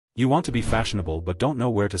You want to be fashionable but don't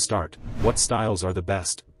know where to start, what styles are the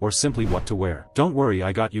best, or simply what to wear? Don't worry,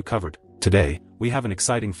 I got you covered. Today, we have an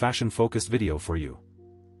exciting fashion-focused video for you.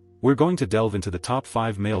 We're going to delve into the top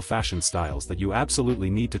 5 male fashion styles that you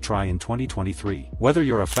absolutely need to try in 2023. Whether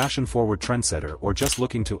you're a fashion-forward trendsetter or just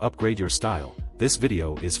looking to upgrade your style, this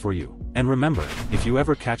video is for you. And remember, if you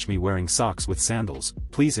ever catch me wearing socks with sandals,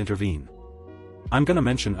 please intervene. I'm gonna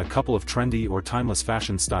mention a couple of trendy or timeless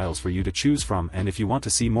fashion styles for you to choose from, and if you want to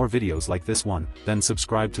see more videos like this one, then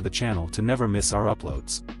subscribe to the channel to never miss our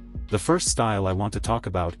uploads. The first style I want to talk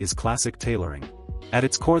about is classic tailoring. At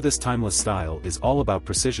its core, this timeless style is all about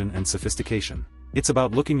precision and sophistication. It's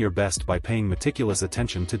about looking your best by paying meticulous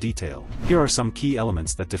attention to detail. Here are some key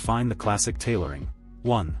elements that define the classic tailoring.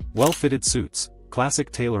 1. Well-fitted suits.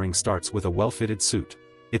 Classic tailoring starts with a well-fitted suit.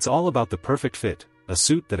 It's all about the perfect fit, a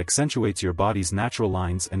suit that accentuates your body's natural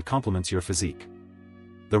lines and complements your physique.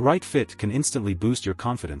 The right fit can instantly boost your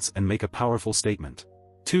confidence and make a powerful statement.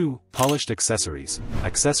 2. Polished accessories.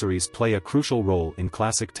 Accessories play a crucial role in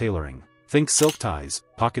classic tailoring. Think silk ties,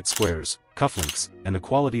 pocket squares, cufflinks, and a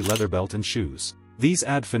quality leather belt and shoes. These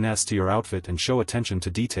add finesse to your outfit and show attention to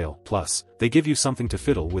detail, plus, they give you something to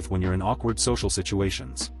fiddle with when you're in awkward social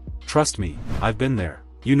situations. Trust me, I've been there.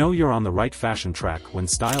 You know you're on the right fashion track when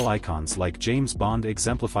style icons like James Bond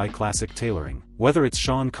exemplify classic tailoring. Whether it's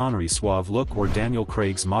Sean Connery's suave look or Daniel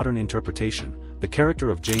Craig's modern interpretation, the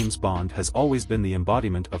character of James Bond has always been the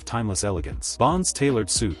embodiment of timeless elegance. Bond's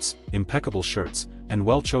tailored suits, impeccable shirts, and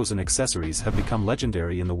well-chosen accessories have become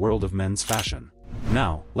legendary in the world of men's fashion.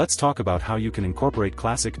 Now, let's talk about how you can incorporate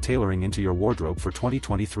classic tailoring into your wardrobe for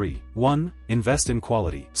 2023. 1. Invest in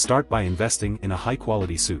quality. Start by investing in a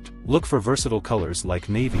high-quality suit. Look for versatile colors like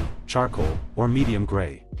navy, charcoal, or medium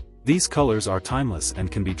gray. These colors are timeless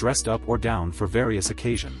and can be dressed up or down for various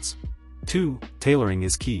occasions. 2. Tailoring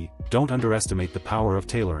is key. Don't underestimate the power of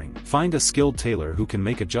tailoring. Find a skilled tailor who can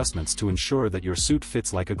make adjustments to ensure that your suit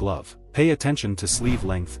fits like a glove. Pay attention to sleeve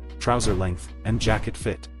length, trouser length, and jacket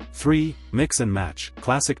fit. 3. Mix and match.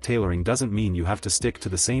 Classic tailoring doesn't mean you have to stick to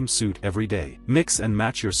the same suit every day. Mix and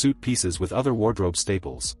match your suit pieces with other wardrobe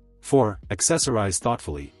staples. 4. Accessorize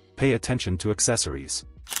thoughtfully. Pay attention to accessories.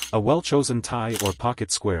 A well-chosen tie or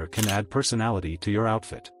pocket square can add personality to your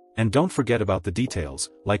outfit. And don't forget about the details,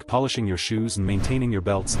 like polishing your shoes and maintaining your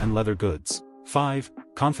belts and leather goods. 5.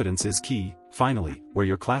 Confidence is key. Finally, wear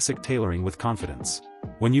your classic tailoring with confidence.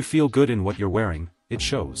 When you feel good in what you're wearing, it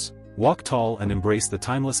shows. Walk tall and embrace the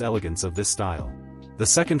timeless elegance of this style. The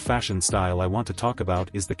second fashion style I want to talk about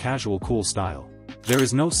is the casual cool style. There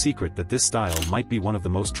is no secret that this style might be one of the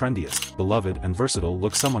most trendiest, beloved and versatile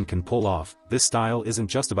look someone can pull off. This style isn't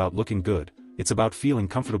just about looking good, it's about feeling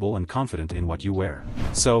comfortable and confident in what you wear.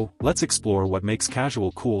 So, let's explore what makes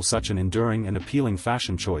casual cool such an enduring and appealing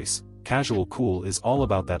fashion choice. Casual cool is all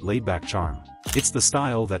about that laid-back charm. It's the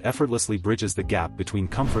style that effortlessly bridges the gap between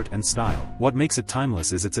comfort and style. What makes it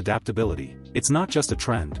timeless is its adaptability. It's not just a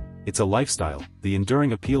trend, it's a lifestyle. The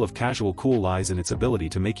enduring appeal of casual cool lies in its ability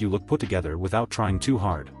to make you look put together without trying too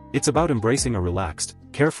hard. It's about embracing a relaxed,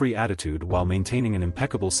 carefree attitude while maintaining an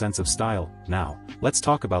impeccable sense of style. Now, let's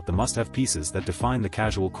talk about the must-have pieces that define the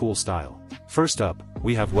casual cool style. First up,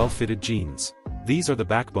 we have well-fitted jeans. These are the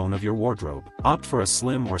backbone of your wardrobe. Opt for a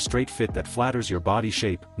slim or straight fit that flatters your body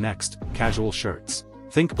shape. Next, casual shirts.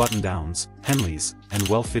 Think button-downs, Henleys, and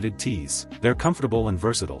well-fitted tees. They're comfortable and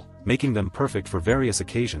versatile, making them perfect for various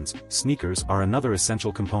occasions. Sneakers are another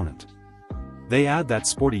essential component. They add that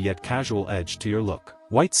sporty yet casual edge to your look.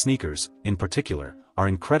 White sneakers, in particular, are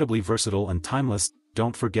incredibly versatile and timeless.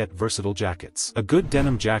 Don't forget versatile jackets. A good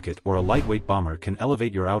denim jacket or a lightweight bomber can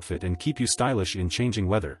elevate your outfit and keep you stylish in changing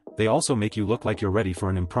weather. They also make you look like you're ready for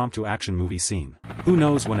an impromptu action movie scene. Who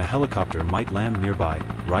knows when a helicopter might land nearby,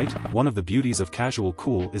 right? One of the beauties of casual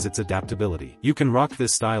cool is its adaptability. You can rock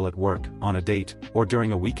this style at work, on a date, or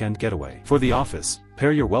during a weekend getaway. For the office,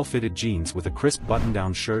 pair your well-fitted jeans with a crisp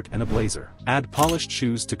button-down shirt and a blazer. Add polished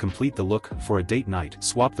shoes to complete the look. For a date night,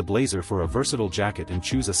 swap the blazer for a versatile jacket and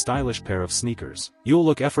choose a stylish pair of sneakers. You'll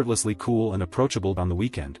look effortlessly cool and approachable on the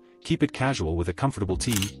weekend. Keep it casual with a comfortable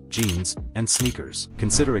tee, jeans, and sneakers.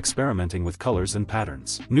 Consider experimenting with colors and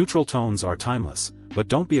patterns. Neutral tones are timeless, but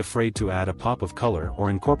don't be afraid to add a pop of color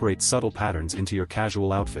or incorporate subtle patterns into your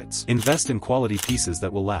casual outfits. Invest in quality pieces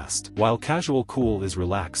that will last. While casual cool is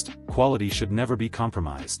relaxed, quality should never be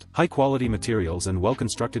compromised. High-quality materials and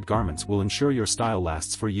well-constructed garments will ensure your style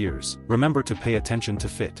lasts for years. Remember to pay attention to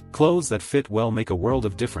fit. Clothes that fit well make a world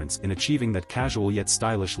of difference in achieving that casual yet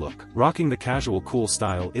stylish look. Rocking the casual cool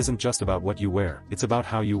style isn't just about what you wear, it's about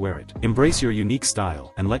how you wear it. Embrace your unique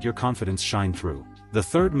style and let your confidence shine through. The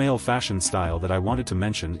third male fashion style that I wanted to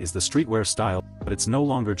mention is the streetwear style, but it's no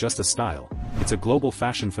longer just a style. It's a global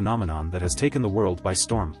fashion phenomenon that has taken the world by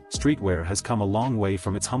storm. Streetwear has come a long way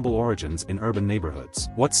from its humble origins in urban neighborhoods.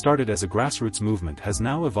 What started as a grassroots movement has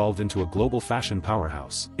now evolved into a global fashion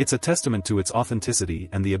powerhouse. It's a testament to its authenticity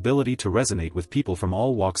and the ability to resonate with people from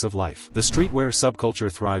all walks of life. The streetwear subculture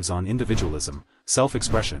thrives on individualism,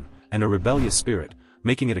 self-expression, and a rebellious spirit,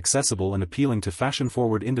 making it accessible and appealing to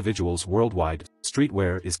fashion-forward individuals worldwide.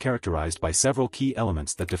 Streetwear is characterized by several key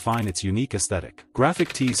elements that define its unique aesthetic.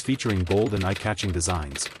 Graphic tees featuring bold and eye-catching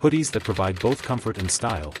designs, hoodies that provide both comfort and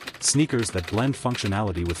style, sneakers that blend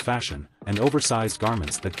functionality with fashion, and oversized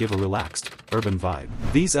garments that give a relaxed, urban vibe.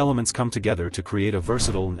 These elements come together to create a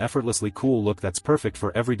versatile and effortlessly cool look that's perfect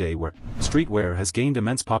for everyday wear. Streetwear has gained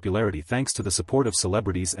immense popularity thanks to the support of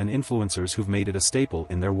celebrities and influencers who've made it a staple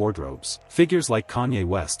in their wardrobes. Figures like Kanye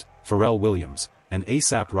West, Pharrell Williams, and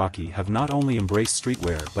A$AP Rocky have not only embraced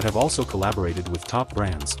streetwear but have also collaborated with top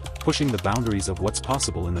brands, pushing the boundaries of what's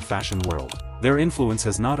possible in the fashion world. Their influence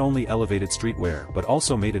has not only elevated streetwear but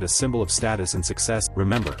also made it a symbol of status and success.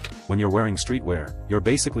 Remember, when you're wearing streetwear, you're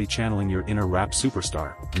basically channeling your inner rap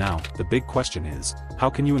superstar. Now, the big question is,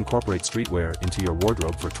 how can you incorporate streetwear into your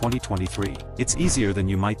wardrobe for 2023? It's easier than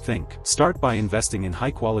you might think. Start by investing in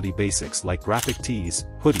high-quality basics like graphic tees,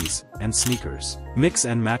 hoodies, and sneakers. Mix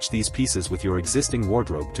and match these pieces with your existing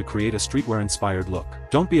wardrobe to create a streetwear-inspired look.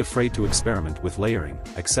 Don't be afraid to experiment with layering,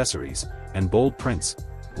 accessories, and bold prints.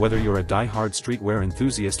 Whether you're a die-hard streetwear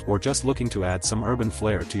enthusiast or just looking to add some urban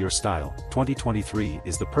flair to your style, 2023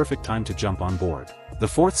 is the perfect time to jump on board. The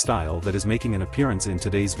fourth style that is making an appearance in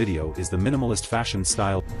today's video is the minimalist fashion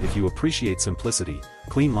style. If you appreciate simplicity,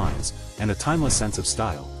 clean lines, and a timeless sense of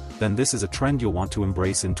style, then this is a trend you'll want to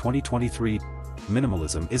embrace in 2023.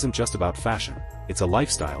 Minimalism isn't just about fashion, it's a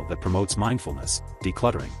lifestyle that promotes mindfulness,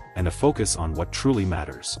 decluttering, and a focus on what truly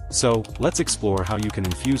matters. So, let's explore how you can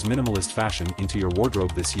infuse minimalist fashion into your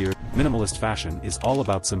wardrobe this year. Minimalist fashion is all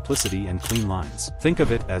about simplicity and clean lines. Think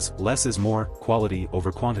of it as less is more, quality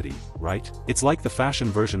over quantity, right? It's like the fashion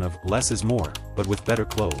version of less is more, but with better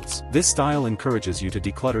clothes. This style encourages you to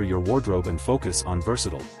declutter your wardrobe and focus on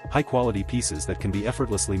versatile, high-quality pieces that can be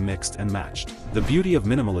effortlessly mixed and matched. The beauty of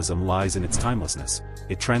minimalism lies in its timelessness.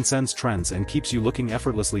 It transcends trends and keeps you looking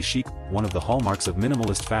effortlessly chic. One of the hallmarks of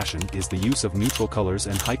minimalist fashion is the use of neutral colors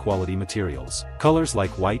and high-quality materials. Colors like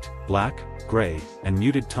white, black, gray, and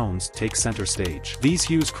muted tones take center stage. These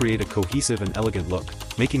hues create a cohesive and elegant look,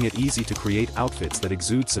 making it easy to create outfits that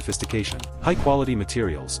exude sophistication. High-quality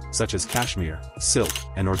materials, such as cashmere, silk,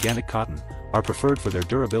 and organic cotton, are preferred for their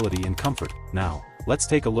durability and comfort. Now, let's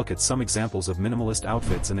take a look at some examples of minimalist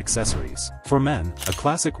outfits and accessories. For men, a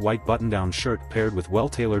classic white button-down shirt paired with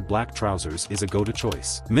well-tailored black trousers is a go-to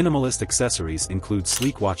choice. Minimalist accessories include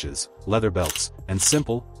sleek watches, leather belts, and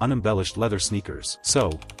simple, unembellished leather sneakers.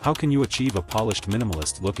 So, how can you achieve a polished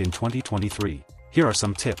minimalist look in 2023? Here are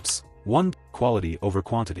some tips. 1. Quality over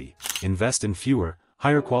quantity. Invest in fewer,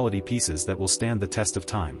 higher-quality pieces that will stand the test of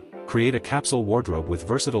time. Create a capsule wardrobe with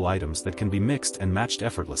versatile items that can be mixed and matched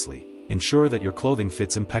effortlessly. Ensure that your clothing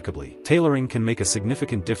fits impeccably. Tailoring can make a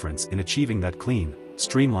significant difference in achieving that clean,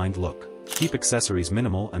 streamlined look. Keep accessories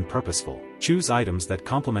minimal and purposeful. Choose items that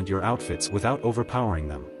complement your outfits without overpowering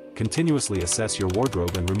them. Continuously assess your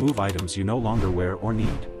wardrobe and remove items you no longer wear or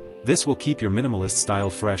need. This will keep your minimalist style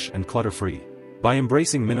fresh and clutter-free. By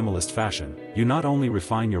embracing minimalist fashion, you not only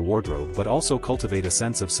refine your wardrobe but also cultivate a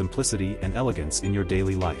sense of simplicity and elegance in your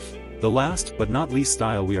daily life. The last but not least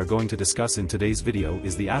style we are going to discuss in today's video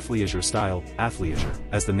is the athleisure style. Athleisure,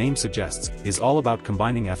 as the name suggests, is all about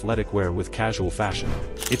combining athletic wear with casual fashion.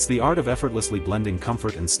 It's the art of effortlessly blending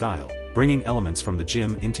comfort and style, bringing elements from the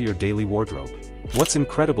gym into your daily wardrobe. What's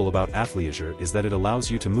incredible about athleisure is that it allows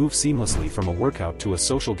you to move seamlessly from a workout to a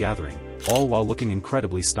social gathering, all while looking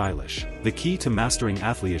incredibly stylish. The key to mastering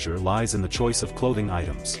athleisure lies in the choice of clothing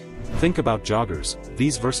items. Think about joggers.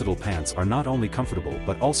 These versatile pants are not only comfortable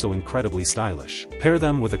but also incredibly stylish. Pair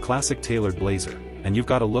them with a classic tailored blazer, and you've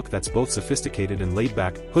got a look that's both sophisticated and laid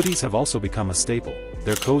back. Hoodies have also become a staple.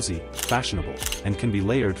 They're cozy, fashionable, and can be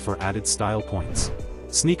layered for added style points.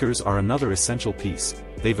 Sneakers are another essential piece.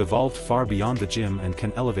 They've evolved far beyond the gym and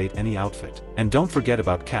can elevate any outfit. And don't forget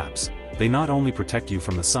about caps. They not only protect you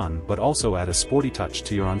from the sun but also add a sporty touch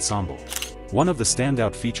to your ensemble. One of the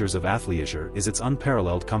standout features of athleisure is its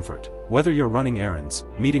unparalleled comfort. Whether you're running errands,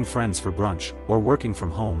 meeting friends for brunch, or working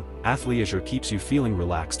from home, athleisure keeps you feeling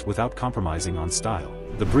relaxed without compromising on style.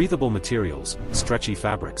 The breathable materials, stretchy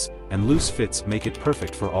fabrics, and loose fits make it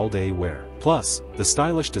perfect for all-day wear. Plus, the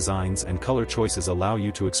stylish designs and color choices allow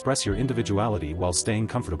you to express your individuality while staying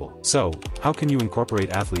comfortable. So, how can you incorporate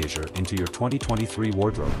athleisure into your 2023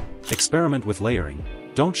 wardrobe? Experiment with layering.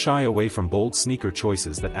 Don't shy away from bold sneaker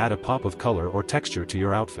choices that add a pop of color or texture to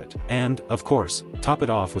your outfit. And, of course, top it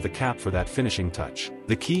off with a cap for that finishing touch.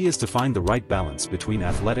 The key is to find the right balance between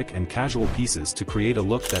athletic and casual pieces to create a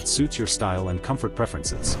look that suits your style and comfort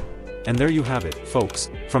preferences. And there you have it, folks.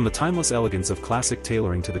 From the timeless elegance of classic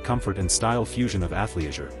tailoring to the comfort and style fusion of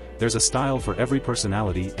athleisure, there's a style for every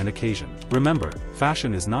personality and occasion. Remember,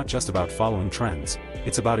 fashion is not just about following trends,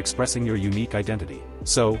 it's about expressing your unique identity.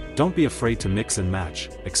 So, don't be afraid to mix and match,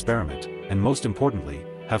 experiment, and most importantly,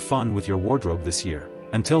 have fun with your wardrobe this year.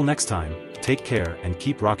 Until next time, take care and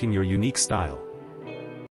keep rocking your unique style.